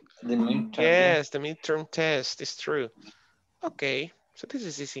midterm. The midterm. Yes, the midterm test is true. Okay, so this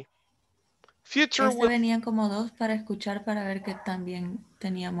is easy. Future will... venían como dos para escuchar para ver que también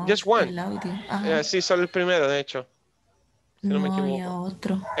teníamos Just one. el audio. Sí, solo el primero, de hecho. Si no me equivoco. Había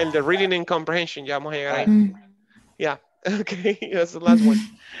otro. El de reading and comprehension, ya vamos a llegar ahí. Yeah, okay, that's the last one.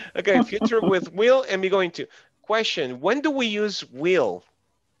 Okay, future with will and be going to. Question, when do we use will?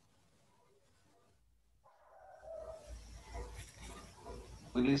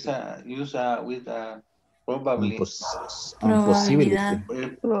 Will is use with probably. Probabilidad.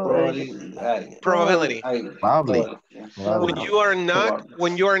 Probability. Probably.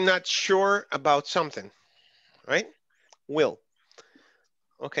 When you are not sure about something, right? Will.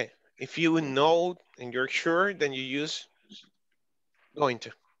 Okay, if you know and you're sure, then you use going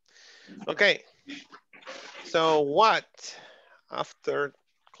to. Okay, so what after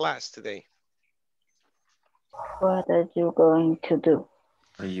class today? What are you going to do?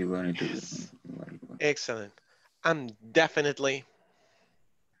 What are you going to do? Excellent. I'm definitely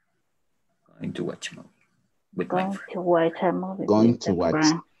going to watch a movie with Going my friend. to watch a movie. Going to watch.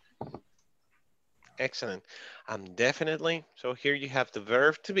 Excellent. I'm definitely, so here you have the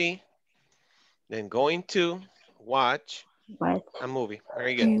verb to be, then going to watch a movie.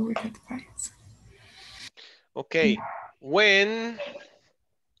 Very good. Okay, when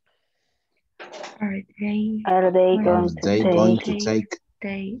are they going to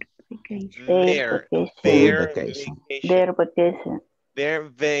take their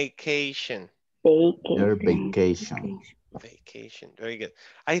vacation? Their vacation. Vacation. Very good.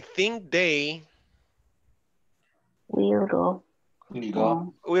 I think they will go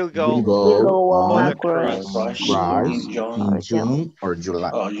on a cruise in June or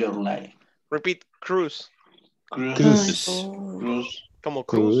July. Repeat, cruise. Cruise. Como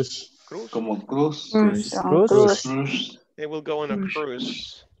cruise. Cruise. They will go on a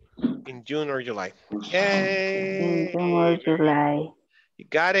cruise in June or July. Yay! You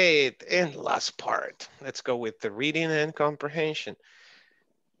got it. And last part. Let's go with the reading and comprehension.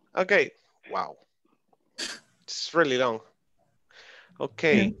 Okay. Wow. It's really long.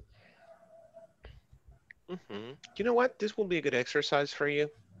 Okay. You know what? This will be a good exercise for you.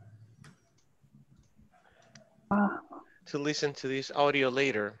 To listen to this audio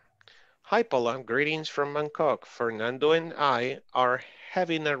later. Hi, Paula. Greetings from Bangkok. Fernando and I are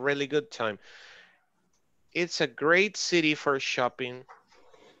having a really good time. It's a great city for shopping.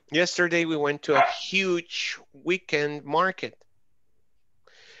 Yesterday, we went to a huge weekend market.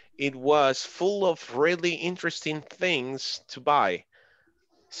 It was full of really interesting things to buy,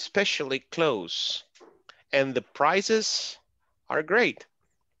 especially clothes. And the prices are great.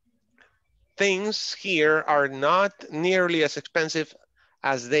 Things here are not nearly as expensive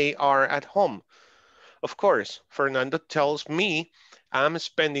as they are at home. Of course, Fernando tells me I'm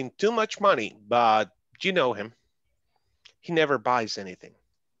spending too much money, but you know him. He never buys anything.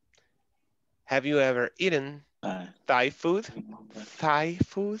 Have you ever eaten Thai food? Thai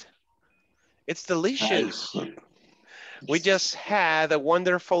food? It's delicious. We just had a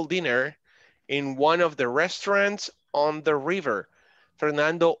wonderful dinner in one of the restaurants on the river.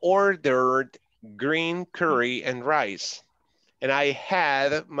 Fernando ordered green curry and rice. And I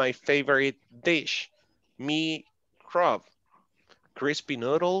had my favorite dish, mee crab, crispy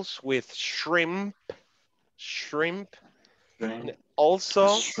noodles with shrimp, and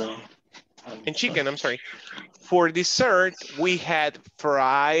also, and chicken, I'm sorry. For dessert, we had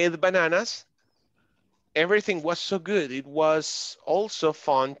fried bananas. Everything was so good. It was also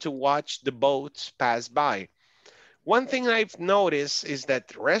fun to watch the boats pass by. One thing I've noticed is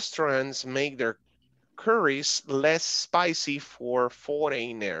that restaurants make their curries less spicy for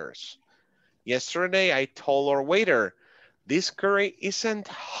foreigners. Yesterday, I told our waiter, this curry isn't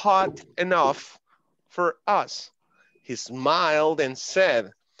hot enough for us. He smiled and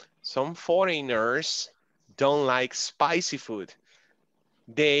said, some foreigners don't like spicy food.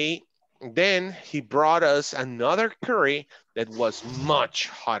 Then he brought us another curry that was much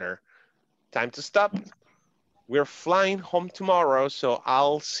hotter. Time to stop. We're flying home tomorrow, so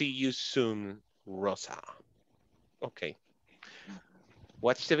I'll see you soon, Rosa. Okay.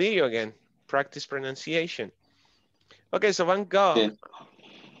 Watch the video again. Practice pronunciation. Okay, so Bangkok.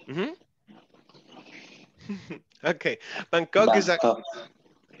 Okay, Bangkok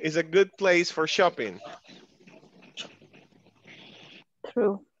is a good place for shopping.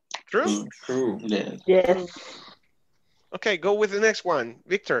 True. True? True. Yes. Okay, go with the next one.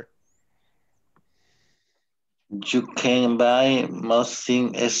 Victor. You can buy most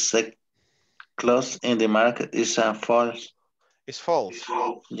things except clothes in the market is a false. It's false.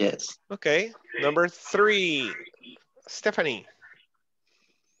 Yes. Okay, number 3. Stephanie.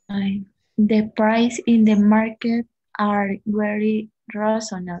 The price in the market are very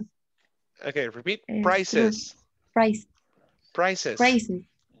reasonable. Okay, repeat. Prices. Prices.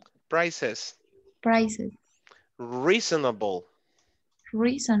 Reasonable.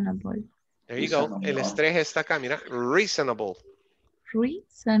 There you go. El estrés está acá, mira. Reasonable.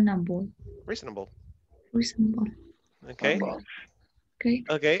 Okay.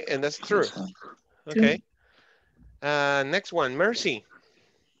 Okay, and that's true. Okay. Next one, Mercy.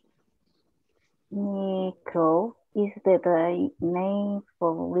 Crow is the right name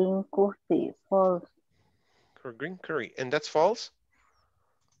for green curry. False. For green curry, and that's false?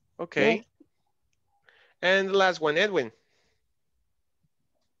 Okay. Yes. And the last one, Edwin.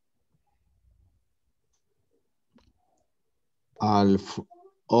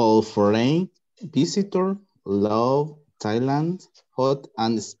 All foreign visitors love Thailand hot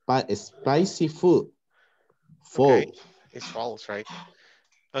and spicy food. False. Okay. It's false, right?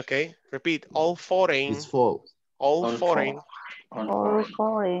 Okay, repeat. All foreign. It's false. All foreign. All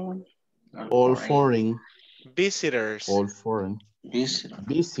foreign. All foreign. Visitors. All foreign.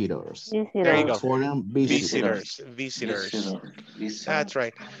 Visitors. There you go. Foreign Visitors. That's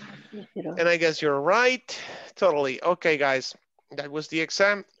right. And I guess you're right. Totally. Okay, guys. That was the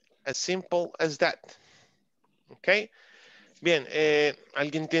exam. As simple as that. Okay. Bien.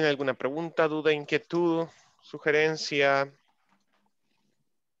 ¿Alguien tiene alguna pregunta, duda, inquietud, sugerencia?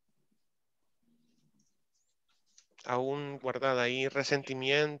 Aún guardada ahí,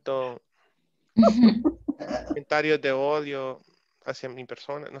 resentimiento, comentarios de odio hacia mi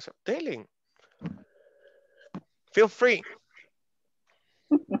persona, no sé, telen. Feel free.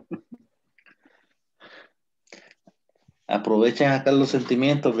 Aprovechen acá los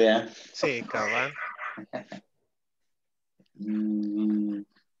sentimientos, vean. Sí, cabal. Bien,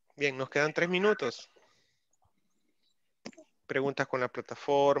 nos quedan 3 minutos. Preguntas con la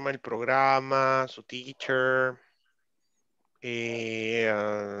plataforma, el programa, su teacher.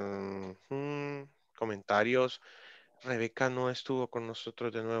 Comentarios. Rebeca no estuvo con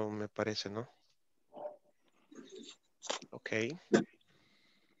nosotros de nuevo, me parece, ¿no? Ok.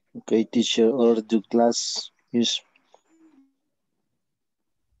 Okay, teacher, or the class is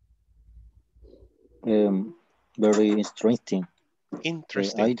very interesting.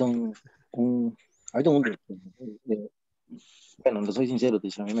 I don't bueno, lo soy sincero,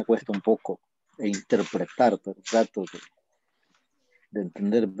 teacher, a mí me cuesta un poco interpretar, pero trato de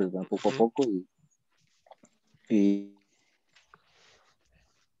entender, ¿verdad? Poco a poco y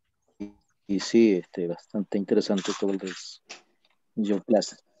sí, bastante interesante todo el your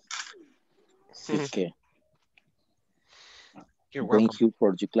class. Así que thank you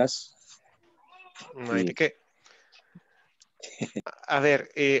for your class. No hay de qué. A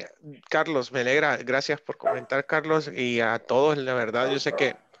ver, Carlos, me alegra, gracias por comentar, Carlos, y a todos, la verdad, yo sé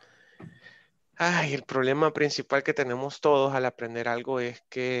que el problema principal que tenemos todos al aprender algo es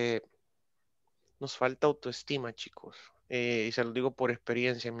que nos falta autoestima, chicos. Y se lo digo por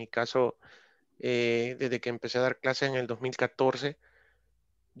experiencia. En mi caso, desde que empecé a dar clases en el 2014,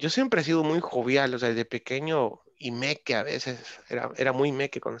 yo siempre he sido muy jovial, o sea, desde pequeño y meque a veces, era muy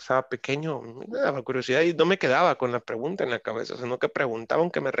meque cuando estaba pequeño, me daba curiosidad y no me quedaba con la pregunta en la cabeza, sino que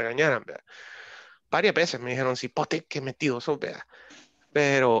preguntaban que me regañaran, ¿verdad? Varias veces me dijeron, cipote, qué metido sos, ¿verdad?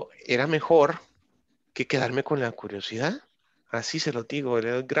 Pero era mejor que quedarme con la curiosidad. Así se lo digo,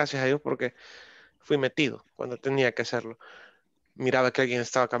 le doy gracias a Dios porque fui metido cuando tenía que hacerlo. Miraba que alguien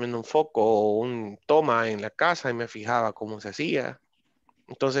estaba cambiando un foco o un toma en la casa y me fijaba cómo se hacía.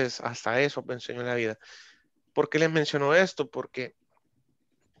 Entonces, hasta eso me enseñó la vida. ¿Por qué les menciono esto? Porque,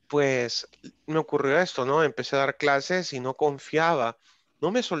 pues, me ocurrió esto, ¿no? Empecé a dar clases y no confiaba,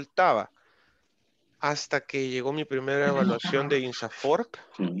 no me soltaba hasta que llegó mi primera evaluación de INSAFORP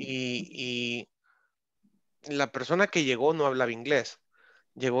y la persona que llegó no hablaba inglés.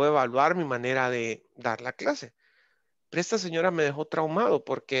 Llegó a evaluar mi manera de dar la clase. Pero esta señora me dejó traumado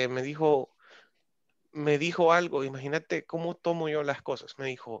porque me dijo algo, imagínate cómo tomo yo las cosas. Me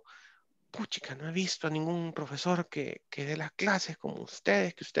dijo, puchica, no he visto a ningún profesor que dé las clases como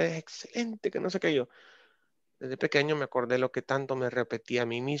ustedes, que usted es excelente, que no sé qué yo. Desde pequeño me acordé lo que tanto me repetía a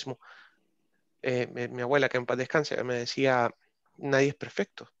mí mismo. Mi abuela, que en paz descanse, me decía, nadie es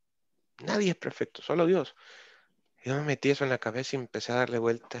perfecto, solo Dios. Yo me metí eso en la cabeza y empecé a darle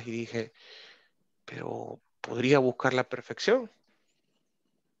vueltas y dije, pero podría buscar la perfección.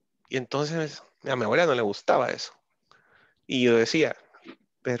 Y entonces a mi abuela no le gustaba eso. Y yo decía,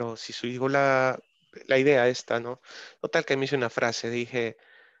 pero si sigo la idea esta, ¿no? Total que me hice una frase, dije,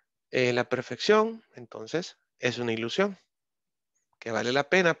 la perfección, entonces, es una ilusión que vale la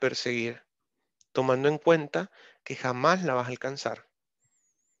pena perseguir, tomando en cuenta que jamás la vas a alcanzar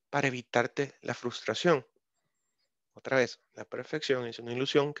para evitarte la frustración. Otra vez, la perfección es una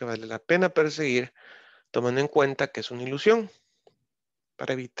ilusión que vale la pena perseguir, tomando en cuenta que es una ilusión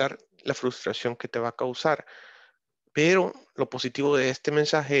para evitar la frustración que te va a causar. Pero lo positivo de este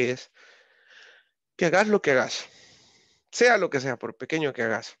mensaje es que hagas lo que hagas, sea lo que sea, por pequeño que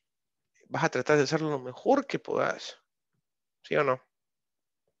hagas, vas a tratar de hacerlo lo mejor que puedas, ¿sí o no?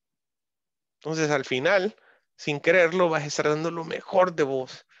 Entonces, al final, sin quererlo, vas a estar dando lo mejor de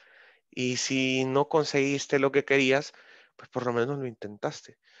vos. Y si no conseguiste lo que querías, pues por lo menos lo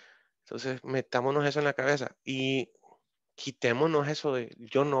intentaste. Entonces, metámonos eso en la cabeza y quitémonos eso de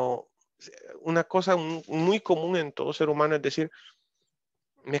yo no. Una cosa muy común en todo ser humano es decir,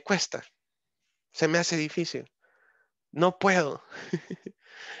 me cuesta, se me hace difícil, no puedo.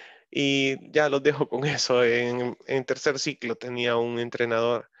 Y ya los dejo con eso. En tercer ciclo tenía un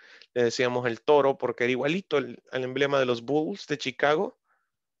entrenador, le decíamos el toro, porque era igualito al emblema de los Bulls de Chicago,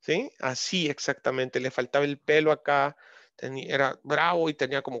 ¿sí? Así exactamente, le faltaba el pelo acá, era bravo y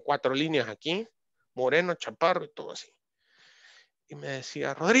tenía como 4 líneas aquí, moreno, chaparro y todo así. Y me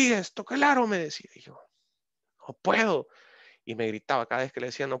decía, Rodríguez, toca el aro, me decía. Y yo, no puedo. Y me gritaba cada vez que le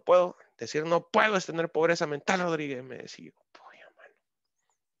decía, no puedo. Decir no puedo es tener pobreza mental, Rodríguez, me decía.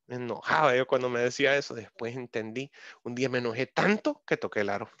 Me enojaba yo cuando me decía eso. Después entendí. Un día me enojé tanto que toqué el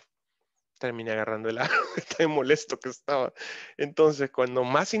aro. Terminé agarrando el aro. Tan molesto que estaba. Entonces, cuando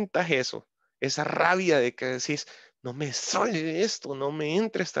más sintas eso, esa rabia de que decís, no me sale esto, no me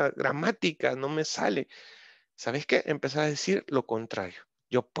entra esta gramática, no me sale. ¿Sabes qué? Empezar a decir lo contrario.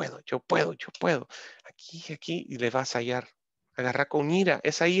 Yo puedo, yo puedo, yo puedo. Aquí, y le vas a hallar. Agarrar con ira,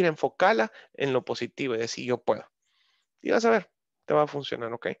 esa ira, enfocala en lo positivo y decir yo puedo. Y vas a ver, te va a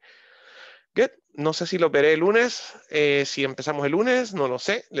funcionar, ¿ok? Good. No sé si lo veré el lunes. Si empezamos el lunes, no lo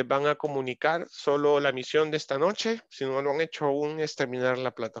sé. Les van a comunicar solo la misión de esta noche. Si no lo han hecho aún, es terminar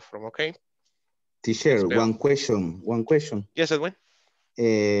la plataforma, ¿ok? Teacher, one question. Yes, Edwin.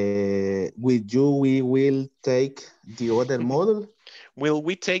 With you, we will take the other model. Will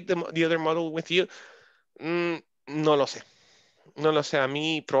we take the other model with you? No lo sé. No lo sé. A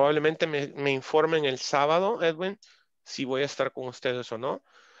mí probablemente me informen el sábado, Edwin, si voy a estar con ustedes o no.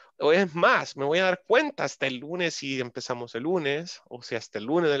 O es más, me voy a dar cuenta hasta el lunes si empezamos el lunes o si hasta el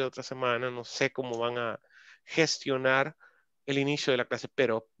lunes de la otra semana. No sé cómo van a gestionar el inicio de la clase,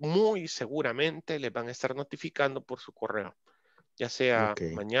 pero muy seguramente les van a estar notificando por su correo, ya sea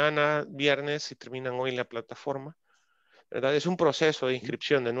mañana, viernes, si terminan hoy la plataforma, ¿verdad? Es un proceso de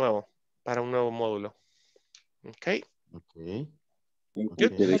inscripción de nuevo para un nuevo módulo. ¿Ok?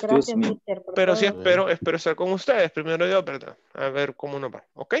 Gracias, teacher, por Pero sí todo. espero estar con ustedes, primero Dios, ¿verdad? A ver cómo nos va.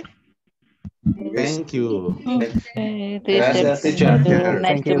 ¿Ok? Thank you. Gracias, teacher.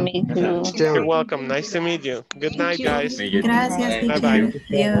 Nice to meet you. You're welcome. Nice to meet you. Good night, guys. Gracias, Bye-bye.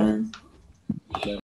 teacher. Adiós.